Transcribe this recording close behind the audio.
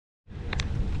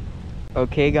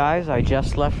Okay guys, I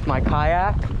just left my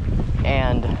kayak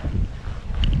and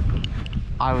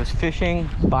I was fishing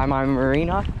by my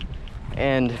marina,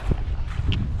 and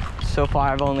so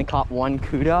far I've only caught one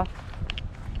cuda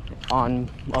on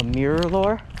a mirror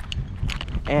lure.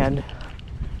 And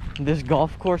this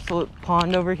golf course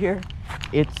pond over here,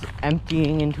 it's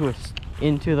emptying into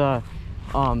the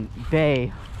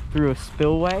bay through a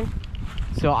spillway.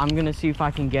 So I'm gonna see if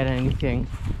I can get anything.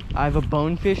 I have a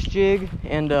bonefish jig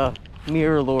and a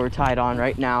mirror lure tied on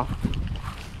right now,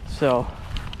 so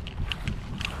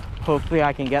hopefully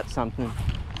I can get something.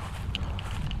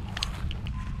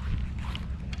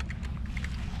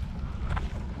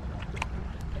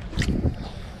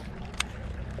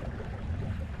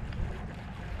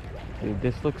 Dude,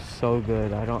 this looks so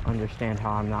good. I don't understand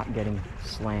how I'm not getting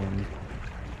slammed.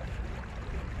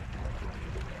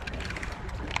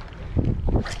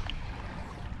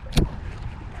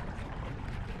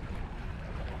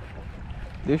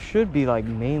 This should be like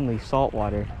mainly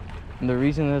saltwater, and the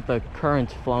reason that the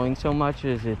current's flowing so much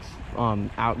is it's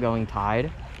outgoing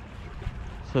tide.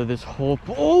 So this whole,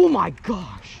 oh my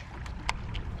gosh,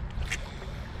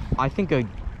 I think a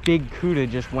big cuda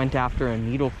just went after a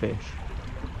needlefish,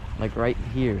 like right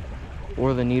here,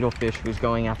 or the needlefish was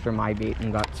going after my bait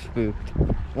and got spooked.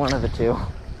 One of the two.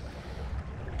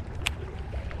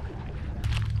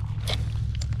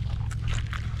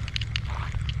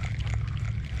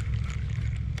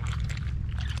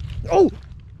 Oh,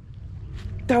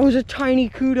 that was a tiny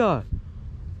cuda.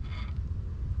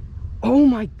 Oh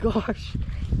my gosh,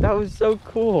 that was so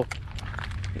cool.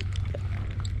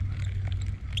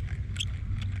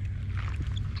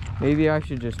 Maybe I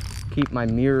should just keep my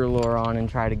mirror lure on and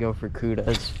try to go for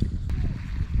cudas.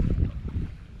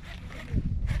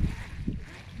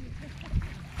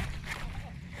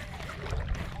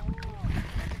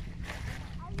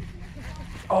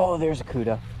 Oh, there's a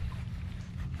cuda.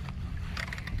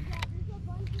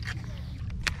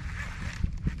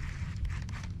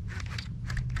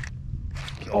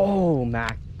 Oh,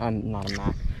 Mac, not a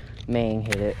Mac, Mang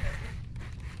hit it.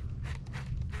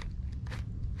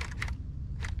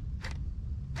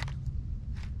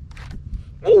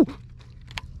 Oh!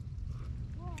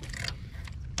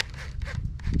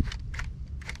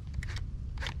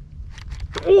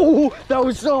 Oh, that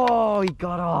was, oh, he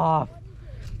got off.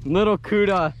 Little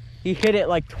cuda, he hit it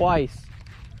like twice.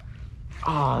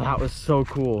 Oh, that was so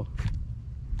cool.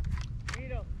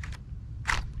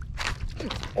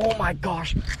 Oh my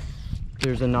gosh,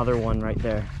 there's another one right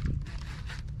there.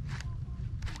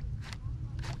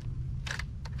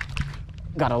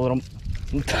 Got a little,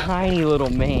 tiny little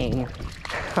Mang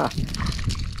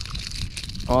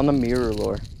on the mirror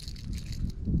lure.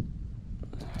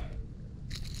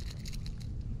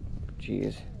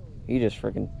 Jeez, he just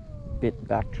freaking bit the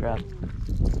back trap.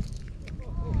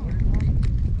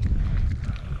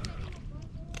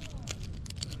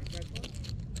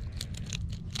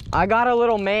 I got a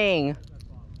little Mang.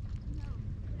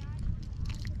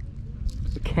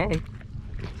 Okay.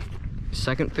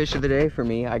 Second fish of the day for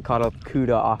me. I caught a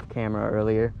cuda off camera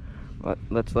earlier.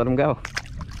 Let's let him go.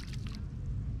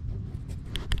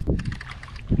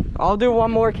 I'll do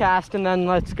one more cast and then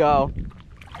let's go.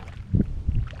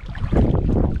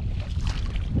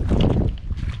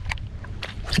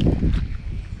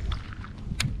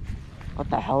 What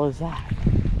the hell is that?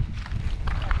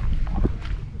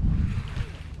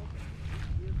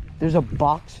 There's a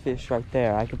box fish right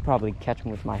there. I could probably catch him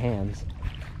with my hands.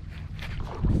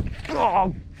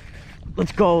 Oh,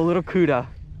 let's go, little cuda.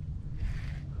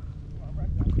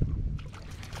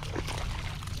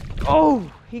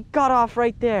 Oh, he got off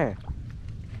right there.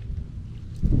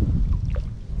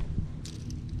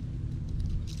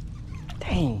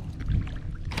 Dang.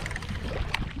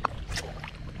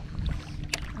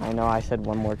 I know I said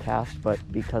one more cast, but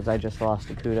because I just lost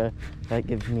a cuda, that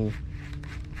gives me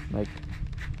like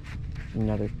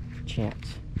another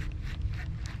chance.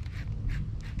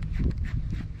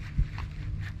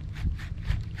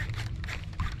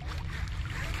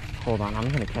 Hold on, I'm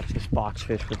gonna catch this box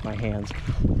fish with my hands.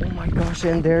 Oh my gosh,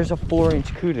 and there's a 4-inch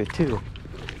cuda too.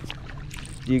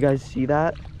 Do you guys see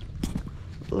that?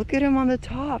 Look at him on the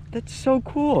top. That's so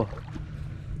cool.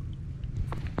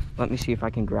 Let me see if I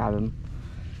can grab him.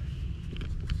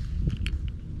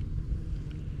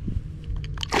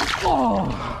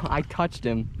 Oh, I touched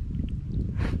him.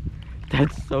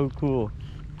 That's so cool.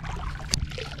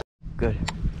 Good.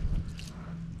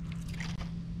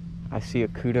 I see a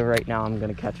cuda right now. I'm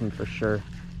gonna catch him for sure.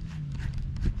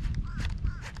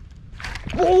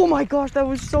 Oh my gosh, that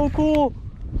was so cool.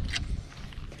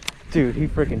 Dude, he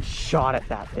freaking shot at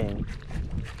that thing.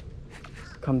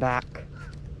 Come back.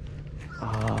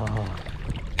 Oh,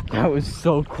 That was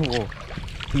so cool.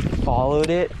 He followed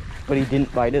it, but he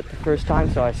didn't bite it the first time,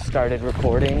 so I started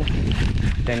recording.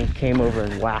 Then he came over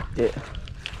and whacked it.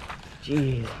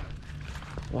 Jeez,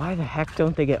 why the heck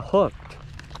don't they get hooked?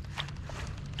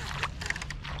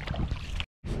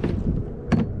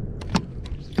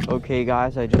 Okay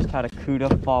guys, I just had a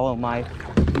cuda follow my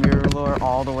mirror lure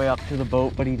all the way up to the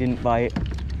boat, but he didn't bite.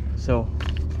 So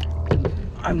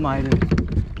I might have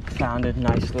found a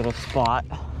nice little spot.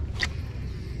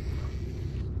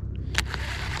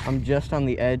 I'm just on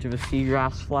the edge of a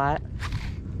seagrass flat.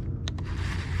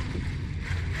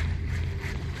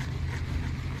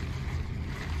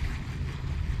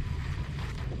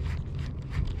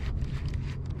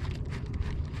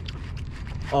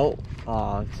 Oh,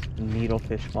 it's a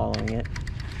needlefish following it.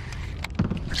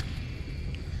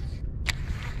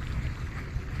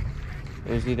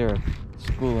 There's either a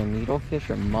school of needlefish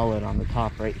or mullet on the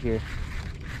top right here.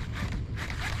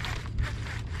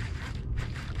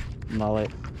 Mullet.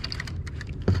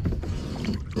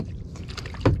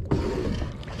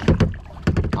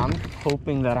 I'm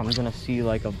hoping that I'm gonna see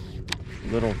like a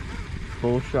little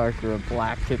bull shark or a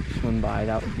black tip swim by.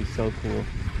 That would be so cool.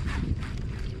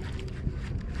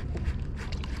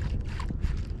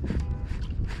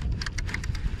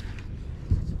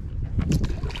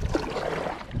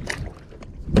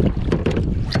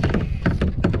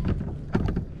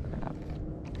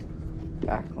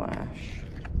 Backlash.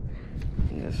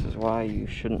 And this is why you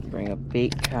shouldn't bring a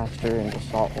bait caster into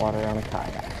salt water on a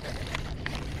kayak.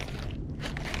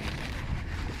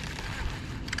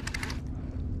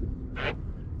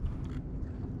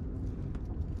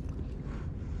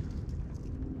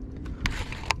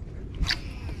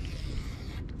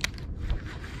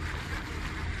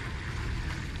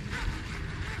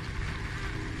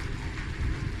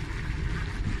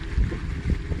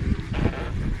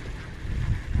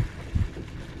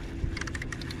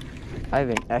 I have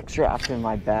an X-Wrap in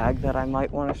my bag that I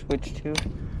might want to switch to,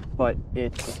 but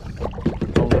it's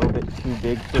a little bit too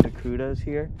big for the cudas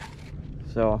here.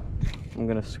 So I'm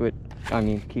gonna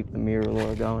keep the mirror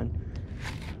lure going.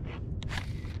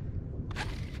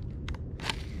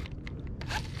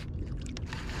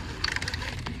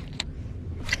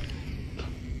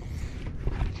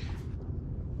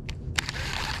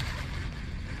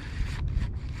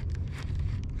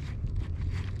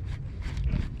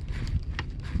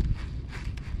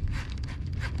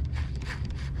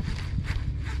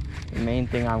 The main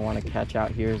thing I want to catch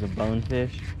out here is a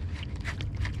bonefish.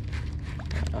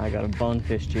 I got a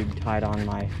bonefish jig tied on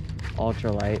my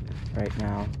ultralight right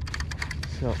now.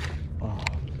 So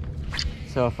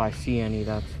if I see any,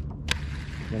 that's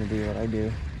gonna be what I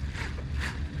do.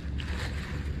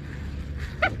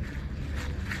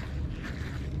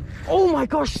 Oh my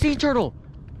gosh, sea turtle!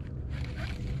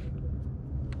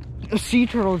 A sea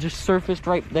turtle just surfaced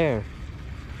right there.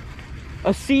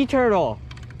 A sea turtle!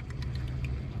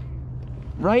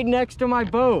 Right next to my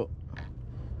boat.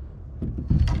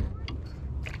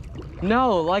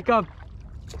 No,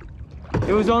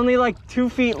 it was only like 2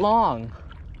 feet long.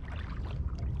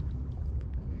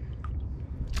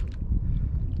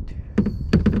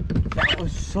 That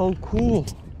was so cool.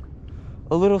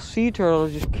 A little sea turtle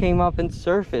just came up and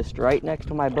surfaced right next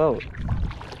to my boat.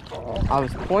 I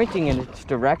was pointing in its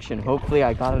direction. Hopefully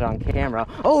I got it on camera.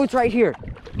 Oh, it's right here.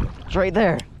 It's right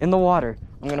there in the water.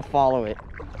 I'm gonna follow it.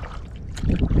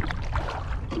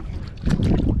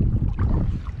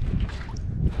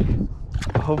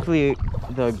 Hopefully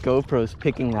the GoPro's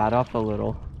picking that up a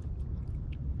little.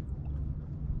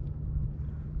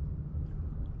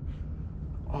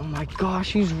 Oh my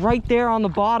gosh, he's right there on the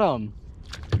bottom.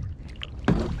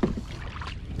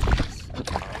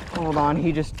 Hold on,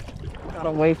 he just got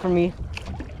away from me.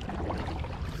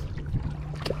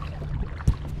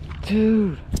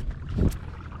 Dude.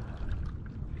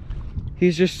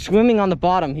 He's just swimming on the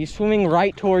bottom. He's swimming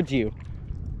right towards you.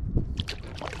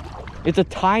 It's a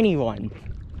tiny one.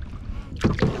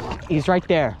 He's right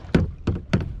there.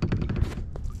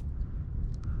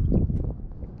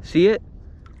 See it?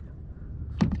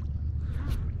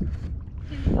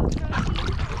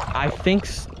 I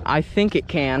think it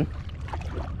can.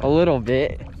 A little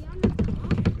bit.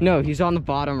 No, he's on the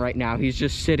bottom right now. He's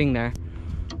just sitting there.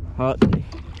 Oh,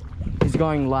 he's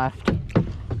going left.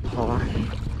 Hold on.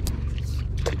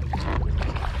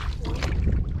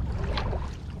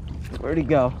 Where'd he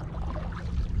go?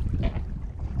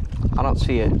 I don't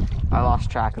see it. I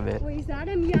lost track of it. Wait, is that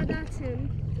him? Yeah, that's him.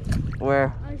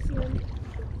 Where? I see him.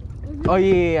 Oh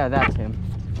yeah, that's him.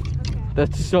 Okay.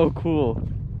 That's so cool.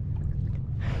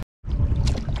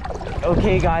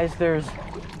 Okay guys,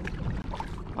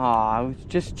 I was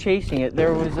just chasing it.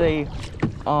 There was a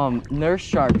nurse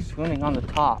shark swimming on the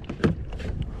top.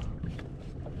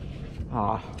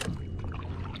 Ah,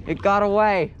 it got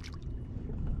away.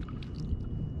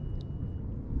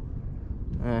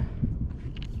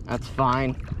 That's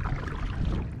fine.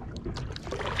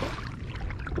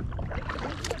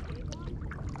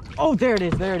 Oh, there it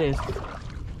is, there it is.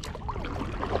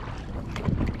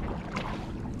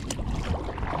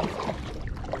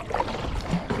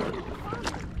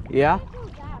 Yeah?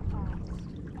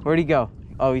 Where'd he go?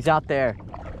 Oh, he's out there.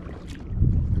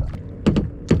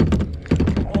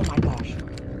 Oh my gosh.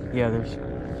 Yeah, there's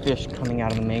fish coming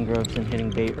out of the mangroves and hitting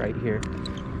bait right here.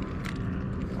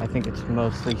 I think it's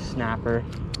mostly snapper.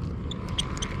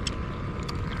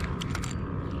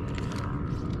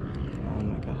 Oh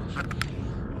my gosh.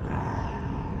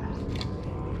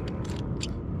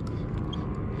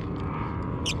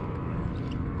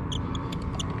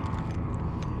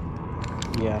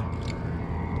 Yeah.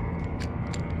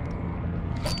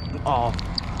 Oh,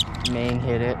 main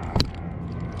hit it.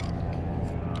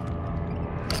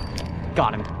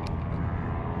 Got him.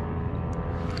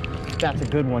 That's a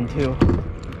good one too.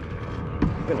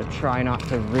 I'm gonna try not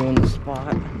to ruin the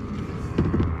spot.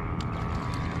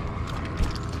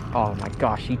 Oh my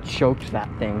gosh, he choked that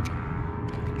thing.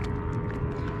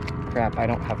 Crap, I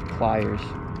don't have pliers.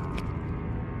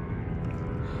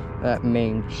 That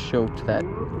main choked that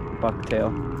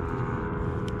bucktail.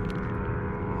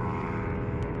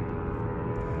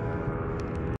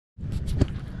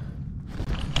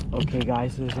 Okay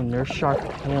guys, there's a nurse shark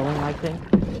tailing, I think.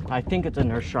 I think it's a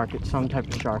nurse shark, it's some type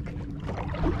of shark.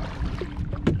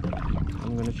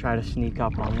 I'm gonna try to sneak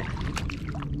up on it.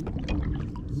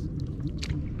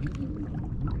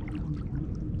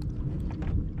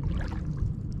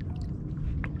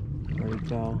 Where'd it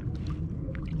go?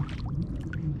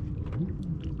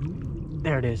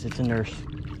 There it is, it's a nurse.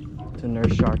 It's a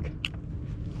nurse shark.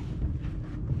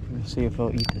 Let's see if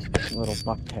it'll eat this little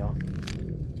bucktail.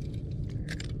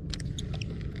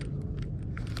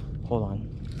 Hold on.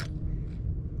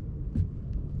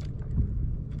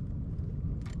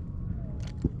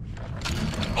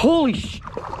 Holy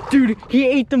dude, he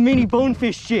ate the mini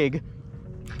bonefish jig.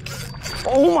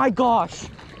 Oh my gosh.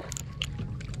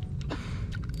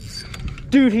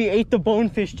 Dude, he ate the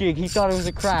bonefish jig. He thought it was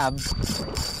a crab.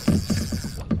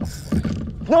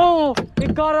 No,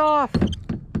 it got off.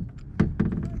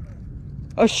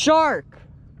 A shark.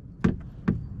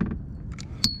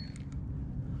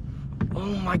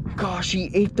 Oh my gosh, he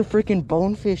ate the freaking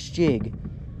bonefish jig.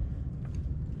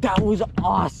 That was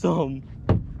awesome.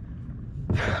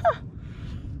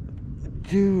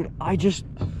 Dude, I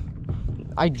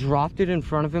dropped it in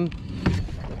front of him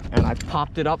and I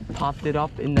popped it up,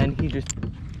 and then he just,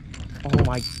 oh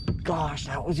my gosh,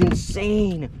 that was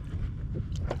insane.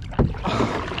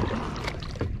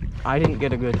 I didn't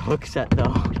get a good hook set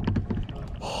though.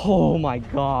 Oh my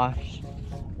gosh.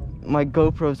 My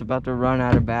GoPro's about to run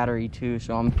out of battery too,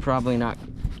 so I'm probably not,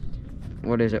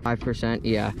 what is it, 5%?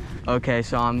 Yeah. Okay,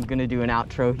 so I'm gonna do an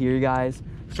outro here, guys.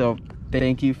 So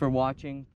thank you for watching.